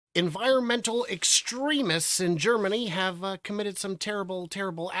environmental extremists in Germany have committed some terrible,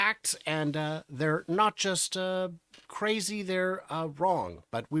 terrible acts, and they're not just crazy, they're wrong.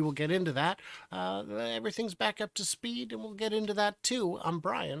 But we will get into that. Everything's back up to speed, and we'll get into that too. I'm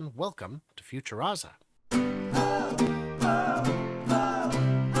Brian. Welcome to Futuraza.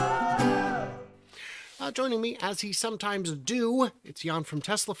 Joining me, as he sometimes do, it's Jan from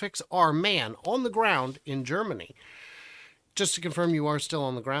TeslaFix, our man on the ground in Germany. Just to confirm, you are still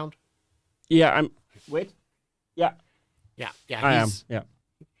on the ground? Yeah, I'm... Wait. Yeah. Yeah. I am, yeah.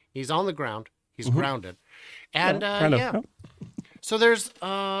 He's on the ground. He's grounded. And, yeah. So there's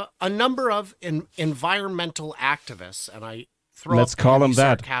a number of environmental activists, and I throw Let's up call them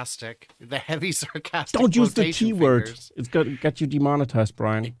that. The heavy sarcastic Don't use the quotation T word. fingers. It's going to get you demonetized,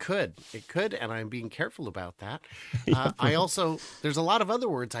 Brian. It could, and I'm being careful about that. There's a lot of other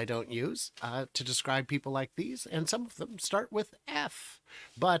words I don't use to describe people like these, and some of them start with F.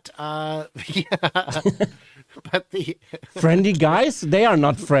 But, Friendly guys? They are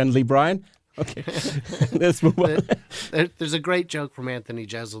not friendly, Brian. Okay, let's move on. There's a great joke from Anthony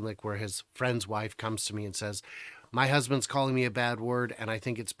Jeselnik where his friend's wife comes to me and says, "My husband's calling me a bad word, and I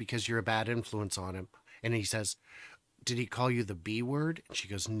think it's because you're a bad influence on him." And he says, "Did he call you the B word?" And she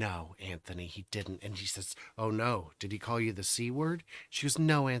goes, "No, Anthony, he didn't." And he says, "Oh, no. Did he call you the C word?" She goes,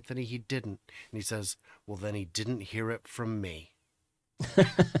 "No, Anthony, he didn't." And he says, "Well, then he didn't hear it from me."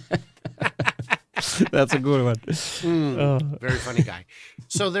 That's a good one. Very funny guy.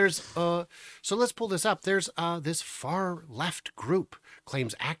 So so let's pull this up. There's this far left group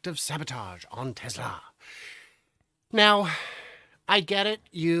claims active sabotage on Tesla. Now, I get it.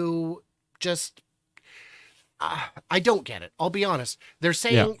 I don't get it. I'll be honest. They're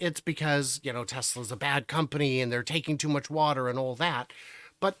saying it's because, Tesla's a bad company and they're taking too much water and all that.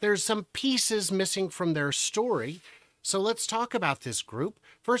 But there's some pieces missing from their story. So let's talk about this group.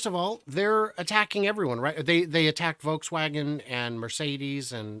 First of all, they're attacking everyone, right? They attack Volkswagen and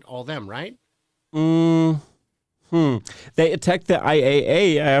Mercedes and all them, right? They attacked the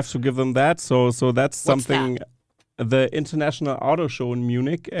IAA. I have to give them that. So that's something. The International Auto Show in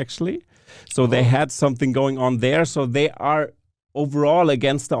Munich, actually. So they had something going on there. So they are overall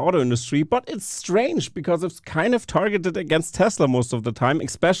against the auto industry. But it's strange because it's kind of targeted against Tesla most of the time,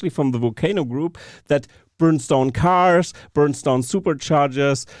 especially from the Volcano Group that burns down cars, burns down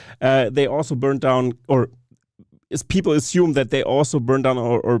superchargers. They also burn down, or people assume that they also burn down,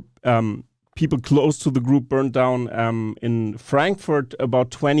 or people close to the group burned down in Frankfurt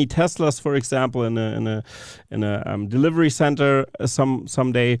about 20 Teslas, for example, in a delivery center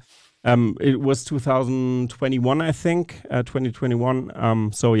someday. It was 2021, I think,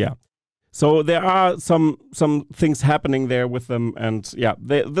 2021. So yeah. So there are some things happening there with them, and yeah,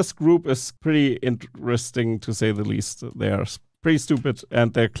 this group is pretty interesting to say the least. They are pretty stupid,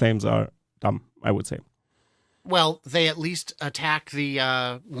 and their claims are dumb, I would say. Well, they at least attack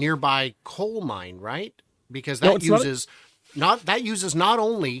the nearby coal mine, right? Because that uses not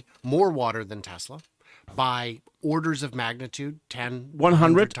only more water than Tesla by orders of magnitude,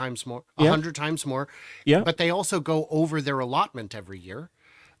 100 times more, 100 times more. Yeah. But they also go over their allotment every year.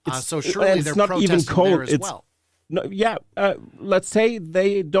 So surely they're protesting even coal. There as well. No, yeah, let's say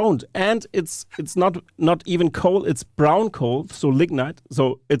they don't, and it's not even coal. It's brown coal, so lignite.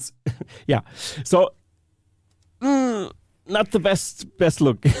 So it's yeah. So not the best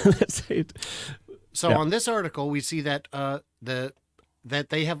look. Let's say it. So on this article, we see that the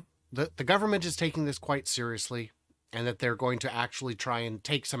government is taking this quite seriously, and that they're going to actually try and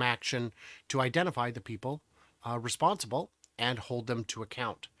take some action to identify the people responsible and hold them to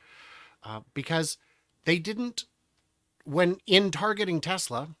account. Because they didn't, when in targeting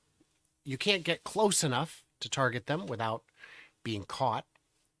Tesla, you can't get close enough to target them without being caught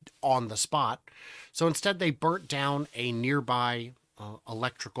on the spot. So instead they burnt down a nearby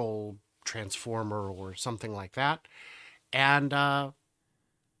electrical transformer or something like that. And the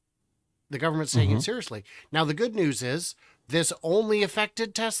government's taking it seriously. Now, the good news is this only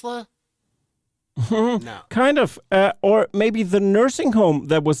affected Tesla. No. Kind of, or maybe the nursing home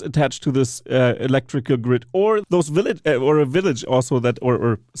that was attached to this electrical grid, or those village, or a village also that,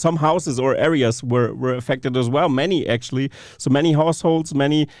 or some houses or areas were affected as well. Many actually, so many households,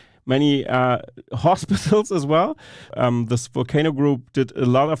 many hospitals as well. This volcano group did a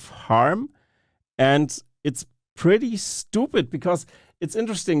lot of harm, and it's pretty stupid because it's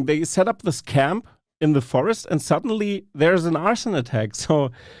interesting. They set up this camp in the forest, and suddenly there's an arson attack.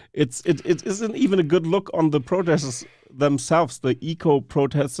 So it isn't even a good look on the protesters themselves, the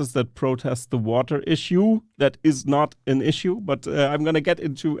eco-protesters that protest the water issue. That is not an issue, but I'm going to get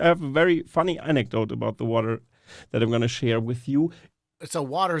into, I have a very funny anecdote about the water that I'm going to share with you. so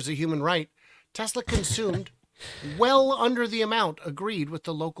water is a human right. Tesla consumed well under the amount agreed with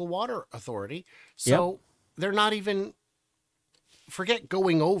the local water authority. So they're not even, forget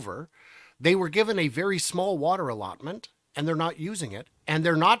going over. They were given a very small water allotment and they're not using it. And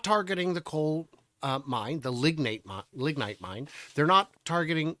they're not targeting the coal mine, the lignite mine. They're not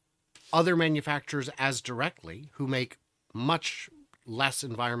targeting other manufacturers as directly who make much less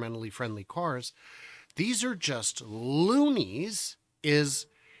environmentally friendly cars. These are just loonies is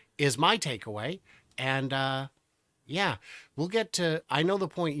my takeaway. And yeah, we'll get to, I know the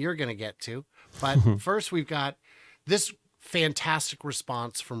point you're going to get to, but first we've got this fantastic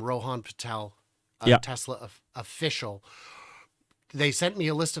response from Rohan Patel, Tesla official. They sent me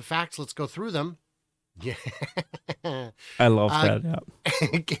a list of facts. Let's go through them. Yeah. I love that.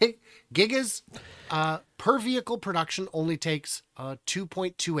 Yeah. Giga's per vehicle production only takes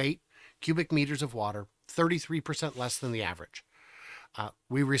 2.28 cubic meters of water, 33% less than the average.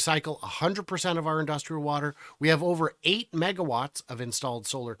 We recycle 100% of our industrial water. We have over 8 megawatts of installed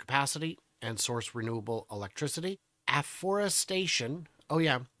solar capacity and source renewable electricity. Afforestation,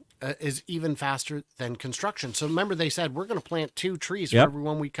 is even faster than construction. So remember, they said, we're going to plant 2 trees for every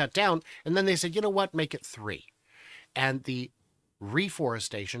one we cut down. And then they said, you know what, make it 3. And the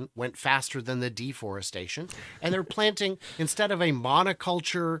reforestation went faster than the deforestation. And they're planting, instead of a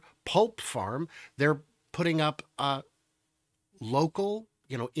monoculture pulp farm, they're putting up local,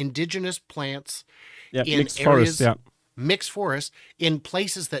 indigenous plants in mixed areas, forest, mixed forest in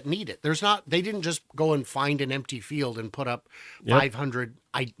places that need it. They didn't just go and find an empty field and put up 500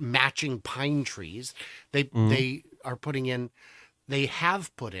 matching pine trees. They are putting in, they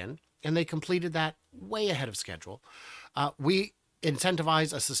have put in, and they completed that way ahead of schedule. We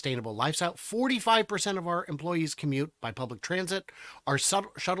incentivize a sustainable lifestyle. 45% of our employees commute by public transit. Our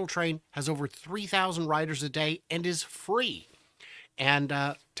shuttle train has over 3,000 riders a day and is free. And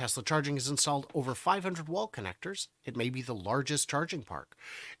Tesla Charging has installed over 500 wall connectors. It may be the largest charging park.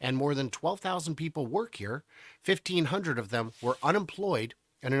 And more than 12,000 people work here. 1,500 of them were unemployed,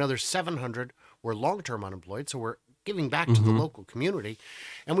 and another 700 were long-term unemployed. So we're giving back to the local community.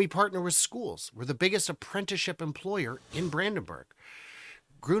 And we partner with schools. We're the biggest apprenticeship employer in Brandenburg.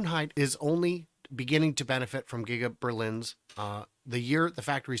 Grünheit is only beginning to benefit from Giga Berlin's. The year the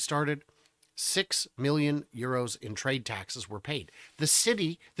factory started, 6 million euros in trade taxes were paid. The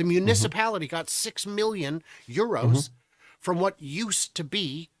city, the municipality got 6 million euros from what used to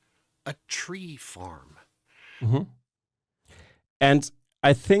be a tree farm. And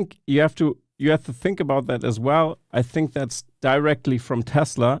I think you have to think about that as well. I think that's directly from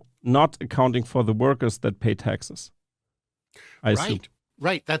Tesla, not accounting for the workers that pay taxes. I assume.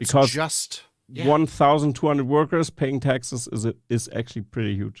 Right. That's because just 1,200 workers paying taxes is actually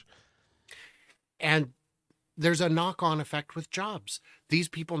pretty huge. And there's a knock-on effect with jobs. These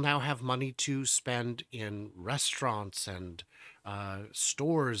people now have money to spend in restaurants and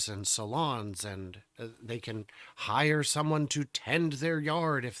stores and salons, and they can hire someone to tend their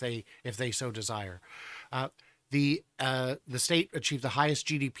yard if they so desire. The state achieved the highest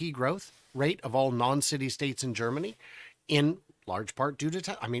GDP growth rate of all non-city states in Germany, in large part due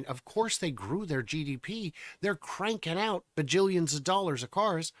to of course they grew their GDP. They're cranking out bajillions of dollars of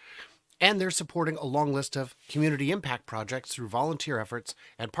cars. And they're supporting a long list of community impact projects through volunteer efforts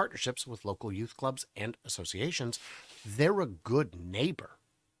and partnerships with local youth clubs and associations. They're a good neighbor.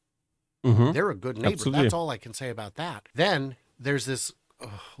 They're a good neighbor. Absolutely. That's all I can say about that. Then there's this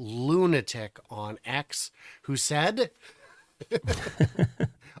lunatic on X who said,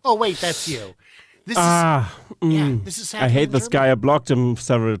 oh, wait, that's you. This is I hate this guy. I blocked him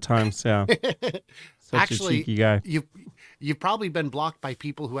several times. Yeah. Such Actually, a cheeky guy. You've probably been blocked by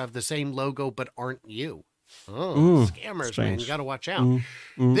people who have the same logo but aren't you. Scammers, strange. man. You got to watch out.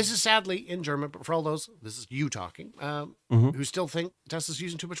 This is sadly in German, but for all those, this is you talking, who still think Tesla's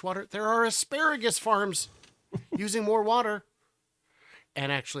using too much water. There are asparagus farms using more water.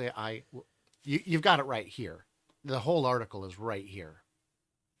 And actually, you've got it right here. The whole article is right here.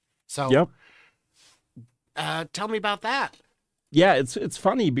 So, tell me about that. Yeah, it's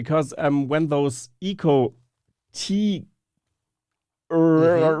funny because when those eco tea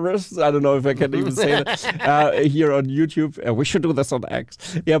I don't know if I can even say that here on YouTube. We should do this on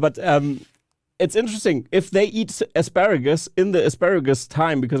X. Yeah, but it's interesting. If they eat asparagus in the asparagus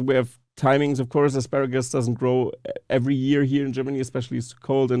time, because we have timings, of course, asparagus doesn't grow every year here in Germany, especially it's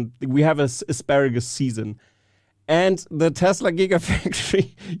cold, and we have an asparagus season. And the Tesla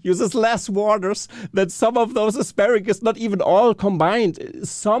Gigafactory uses less waters than some of those asparagus, not even all combined,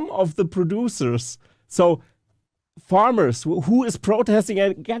 some of the producers. So farmers, who is protesting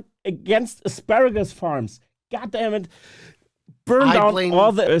against asparagus farms? God damn it. burn I down blame-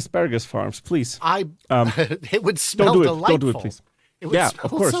 all the asparagus farms, please. It would smell Don't do it. delightful. Don't do it, please. It would Yeah, smell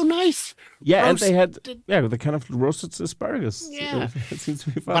of course. so nice. Yeah, and they had Roasted. the kind of roasted asparagus. Yeah. It seems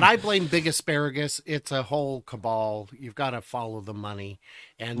to be fun. But I blame Big Asparagus. It's a whole cabal. You've got to follow the money,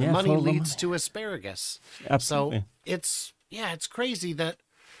 and the money follow the leads to asparagus. Absolutely. So it's crazy that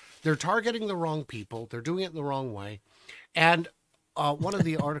they're targeting the wrong people. They're doing it in the wrong way. And one of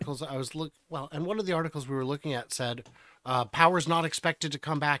the articles one of the articles we were looking at said power's not expected to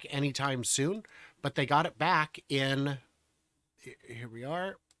come back anytime soon, but they got it back in. Here we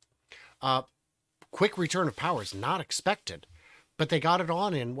are. Quick return of power is not expected, but they got it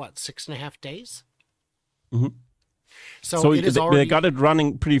on in 6.5 days. Mm-hmm. So it is already. They got it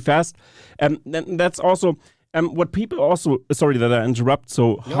running pretty fast, and that's also what people also. Sorry that I interrupt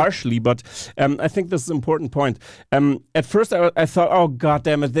so harshly, but I think this is an important point. At first, I thought, oh god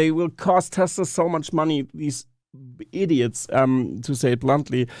damn it, they will cost Tesla so much money. These idiots, to say it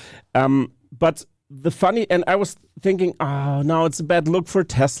bluntly, but. And I was thinking, now it's a bad look for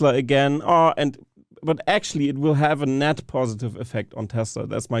Tesla again. But actually it will have a net positive effect on Tesla.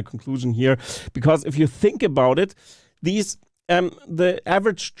 That's my conclusion here. Because if you think about it, these the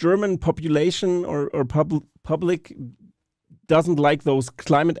average German population or public doesn't like those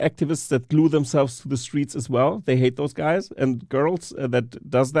climate activists that glue themselves to the streets as well. They hate those guys and girls that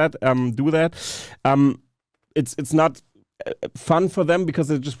do that. It's not fun for them because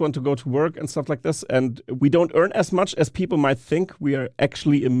they just want to go to work and stuff like this, and we don't earn as much as people might think. We are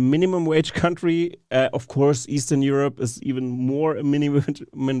actually a minimum wage country. Of course, Eastern Europe is even more a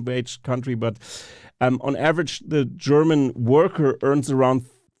minimum wage country, but on average, the German worker earns around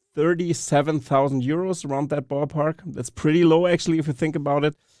 37,000 euros, around that ballpark. That's pretty low, actually, if you think about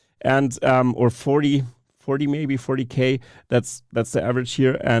it, and or 40 maybe 40K. That's the average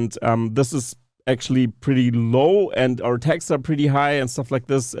here, and this is actually pretty low, and our taxes are pretty high and stuff like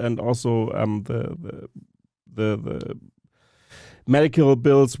this, and also the medical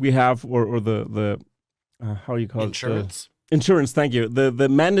bills we have, or the how do you call insurance? Insurance, thank you. The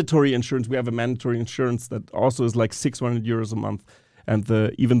mandatory insurance, we have a mandatory insurance that also is like 600 euros a month, and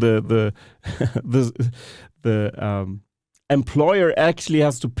even the employer actually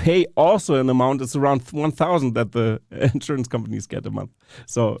has to pay also an amount. It's around 1,000 that the insurance companies get a month.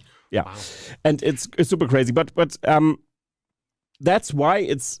 So. Yeah, wow. And it's super crazy, but that's why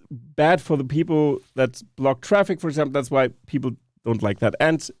it's bad for the people that block traffic, for example. That's why people don't like that.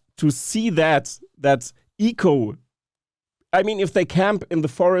 And to see that I mean, if they camp in the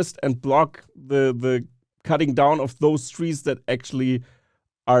forest and block the cutting down of those trees that actually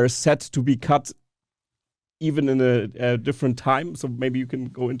are set to be cut, even in a different time, so maybe you can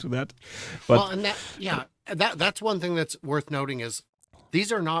go into that. But that's one thing that's worth noting is.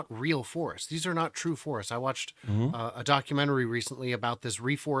 These are not real forests. These are not true forests. I watched a documentary recently about this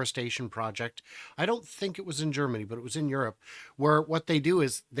reforestation project. I don't think it was in Germany, but it was in Europe, where what they do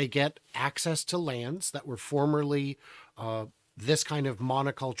is they get access to lands that were formerly this kind of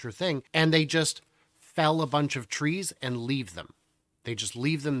monoculture thing, and they just fell a bunch of trees and leave them. They just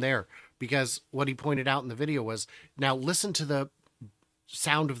leave them there, because what he pointed out in the video was, now listen to the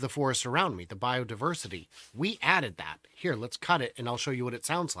sound of the forest around me, the biodiversity. We added that. Here, let's cut it and I'll show you what it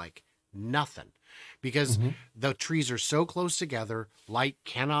sounds like. Nothing. Because the trees are so close together, light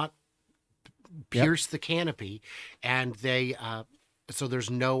cannot pierce the canopy, and they so there's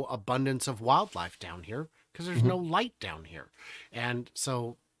no abundance of wildlife down here because there's no light down here. And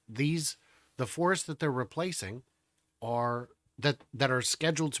so the forests that they're replacing that are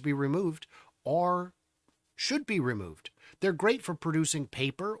scheduled to be removed should be removed. They're great for producing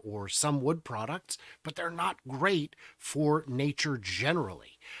paper or some wood products, but they're not great for nature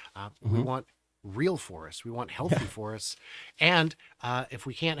generally. We want real forests. We want healthy forests. And if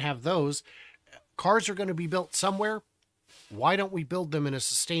we can't have those, cars are going to be built somewhere. Why don't we build them in a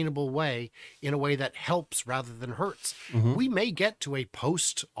sustainable way, in a way that helps rather than hurts? We may get to a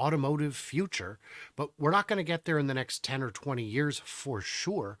post-automotive future, but we're not going to get there in the next 10 or 20 years for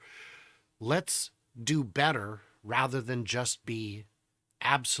sure. Let's do better rather than just be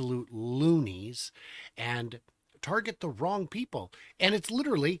absolute loonies and target the wrong people. And it's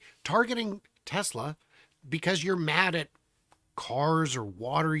literally targeting Tesla because you're mad at cars or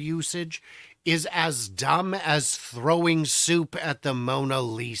water usage is as dumb as throwing soup at the Mona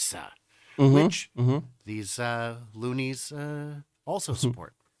Lisa, which these loonies also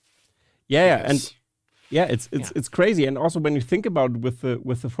support. It's crazy. And also when you think about with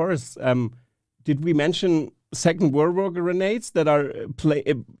the forests, did we mention Second World War grenades that are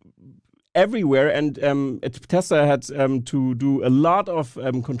everywhere, and Tesla had to do a lot of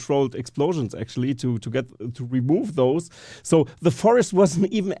controlled explosions actually to remove those. So the forest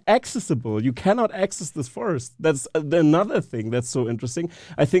wasn't even accessible. You cannot access this forest. That's another thing that's so interesting.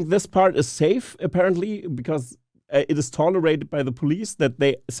 I think this part is safe apparently because it is tolerated by the police that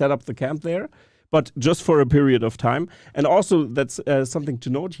they set up the camp there, but just for a period of time. And also that's something to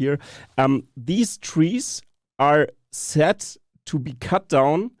note here. These trees are set to be cut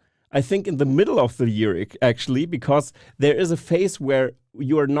down, I think, in the middle of the year, actually, because there is a phase where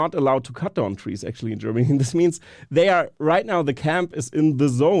you are not allowed to cut down trees, actually, in Germany. And this means they are, right now, the camp is in the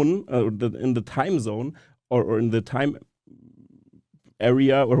zone, in the time zone, or in the time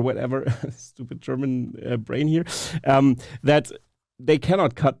area, or whatever, stupid German brain here, that they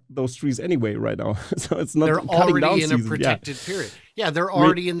cannot cut those trees anyway right now. So it's not they're cutting down already in season. a protected period. Yeah, they're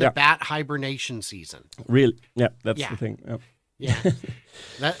already in the bat hibernation season. Really? Yeah, that's the thing. Yeah.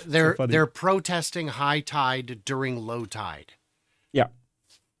 They're so protesting high tide during low tide.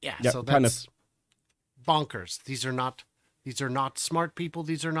 Yeah. So that's bonkers. These are not smart people.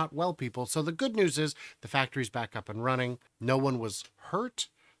 These are not well people. So the good news is the factory's back up and running. No one was hurt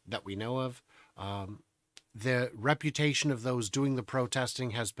that we know of. The reputation of those doing the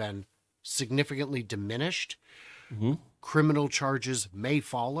protesting has been significantly diminished. Mm-hmm. Criminal charges may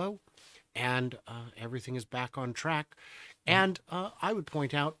follow, and everything is back on track. And I would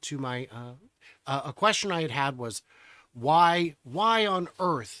point out to my a question I had was, why on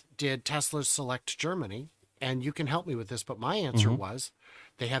earth did Tesla select Germany? And you can help me with this, but my answer was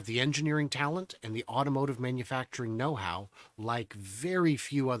they have the engineering talent and the automotive manufacturing know-how like very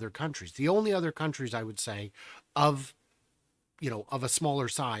few other countries. The only other countries I would say of a smaller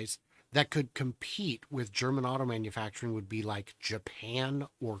size that could compete with German auto manufacturing would be like Japan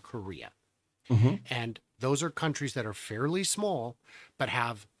or Korea. Mm-hmm. And those are countries that are fairly small, but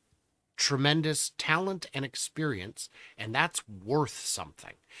have tremendous talent and experience, and that's worth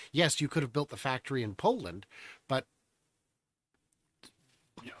something. Yes, you could have built the factory in Poland, but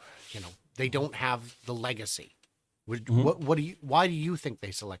they don't have the legacy. Why do you think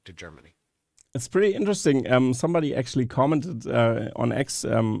they selected Germany? It's pretty interesting. Somebody actually commented on X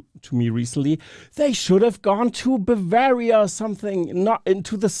to me recently. They should have gone to Bavaria or something, not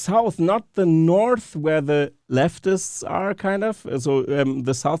into the south, not the north where the leftists are, kind of. So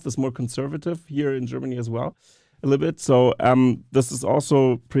the south is more conservative here in Germany as well, a little bit. So this is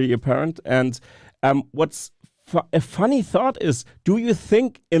also pretty apparent. And what's a funny thought is, do you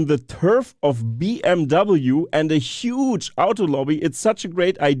think in the turf of BMW and a huge auto lobby, it's such a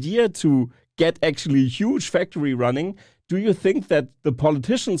great idea to get actually a huge factory running? Do you think that the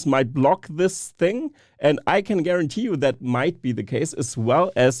politicians might block this thing? And I can guarantee you that might be the case, as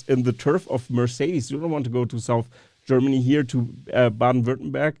well as in the turf of Mercedes. You don't want to go to South Germany here to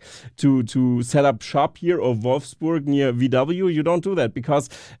Baden-Württemberg to set up shop here, or Wolfsburg near VW. You don't do that because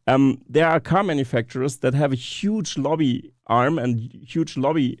there are car manufacturers that have a huge lobby arm and huge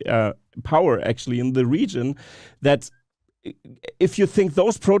lobby power actually in the region, that if you think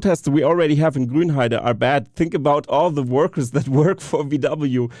those protests we already have in Grünheide are bad, think about all the workers that work for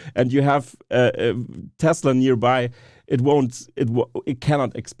VW, and you have Tesla nearby. It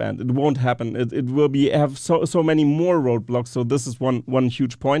cannot expand. It won't happen. It will have so many more roadblocks. So this is one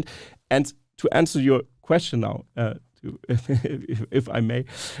huge point. And to answer your question now, if I may,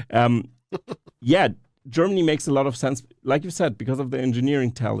 Germany makes a lot of sense, like you said, because of the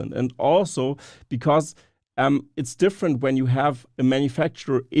engineering talent, and also because it's different when you have a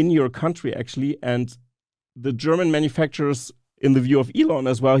manufacturer in your country, actually, and the German manufacturers, in the view of Elon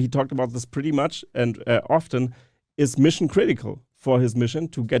as well, he talked about this pretty much and often, is mission critical for his mission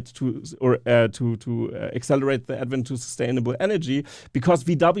to get to, or to accelerate the advent to sustainable energy, because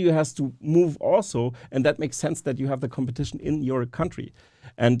VW has to move also, and that makes sense that you have the competition in your country.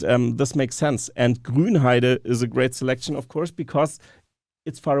 And this makes sense. And Grünheide is a great selection, of course, because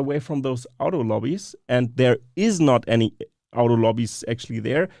it's far away from those auto lobbies, and there is not any auto lobbies actually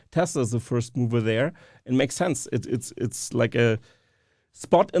there. Tesla is the first mover there. It makes sense. It's like a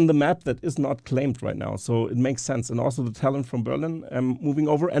spot in the map that is not claimed right now, so it makes sense. And also the talent from Berlin moving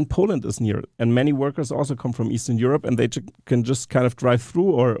over, and Poland is near, and many workers also come from Eastern Europe, and they can just kind of drive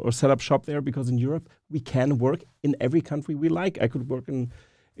through or set up shop there, because in Europe we can work in every country we like. I could work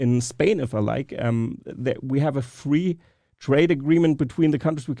in Spain if I like. We have a free trade agreement between the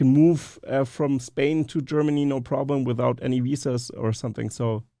countries. We can move from Spain to Germany, no problem, without any visas or something.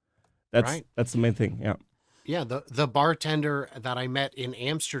 So that's the main thing. Yeah. Yeah. The bartender that I met in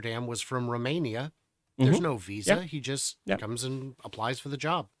Amsterdam was from Romania. There's no visa. Yeah. He just comes and applies for the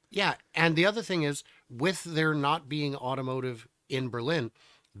job. Yeah. And the other thing is, with there not being automotive in Berlin,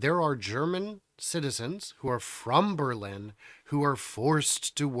 there are German citizens who are from Berlin who are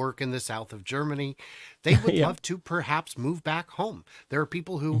forced to work in the south of Germany. They would Yeah. love to perhaps move back home. There are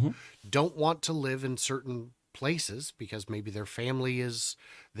people who don't want to live in certain places because maybe their family is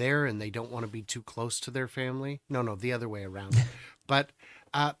there and they don't want to be too close to their family. No, the other way around. But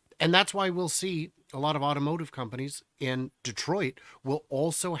and that's why we'll see a lot of automotive companies in Detroit will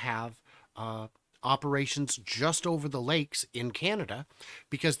also have operations just over the lakes in Canada,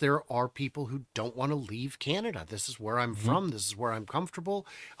 because there are people who don't want to leave Canada. This is where I'm from. This is where I'm comfortable.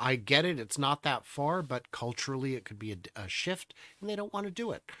 I get it. It's not that far, but culturally it could be a shift, and they don't want to do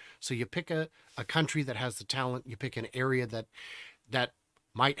it. So you pick a country that has the talent. You pick an area that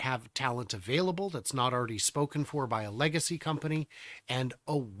might have talent available that's not already spoken for by a legacy company, and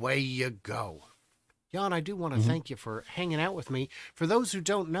away you go. Jan, I do want to thank you for hanging out with me. For those who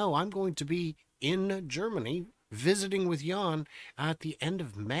don't know, I'm going to be in Germany visiting with Jan at the end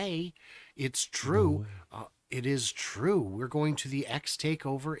of May. It's true. It is true. We're going to the X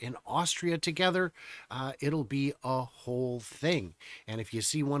Takeover in Austria together. It'll be a whole thing. And if you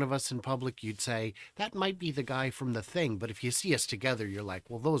see one of us in public, you'd say, that might be the guy from The Thing. But if you see us together, you're like,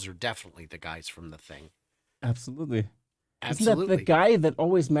 well, those are definitely the guys from The Thing. Absolutely. Absolutely. Isn't that the guy that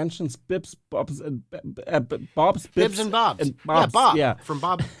always mentions Bibs, Bobs, and Bob's, Bibs and Bobs. and Bobs? Yeah, Bob. Yeah. From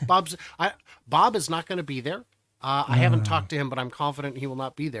Bob's. Bob is not going to be there. I haven't talked to him, but I'm confident he will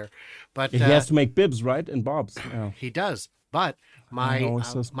not be there. But He has to make Bibs, right? And Bobs. Yeah. he does. But my always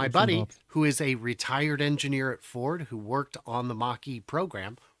says my Bibs and buddy, Bobs. who is a retired engineer at Ford, who worked on the Mach-E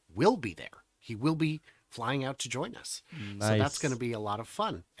program, will be there. He will be flying out to join us. So that's Nice. going to be a lot of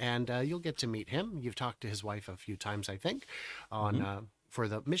fun. And you'll get to meet him. You've talked to his wife a few times, I think, on for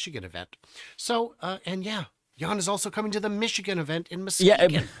the Michigan event. So, and yeah, Jan is also coming to the Michigan event in Muskegon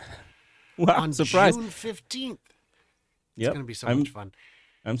Yeah. Wow, on surprise. June 15th. It's Yep. going to be so much fun.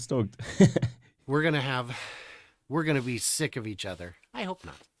 I'm stoked. We're going to be sick of each other. I hope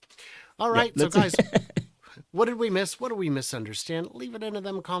not. All right, so let's- guys, what did we miss? What did we misunderstand? Leave it into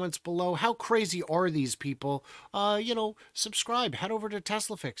them comments below. How crazy are these people? Subscribe. Head over to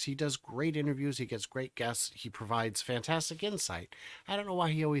TeslaFix. He does great interviews. He gets great guests. He provides fantastic insight. I don't know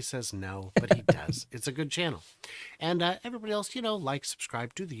why he always says no, but he does. It's a good channel. And everybody else, like,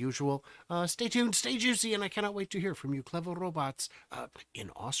 subscribe, do the usual. Stay tuned, stay juicy, and I cannot wait to hear from you clever robots in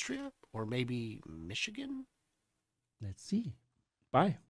Austria or maybe Michigan. Let's see. Bye.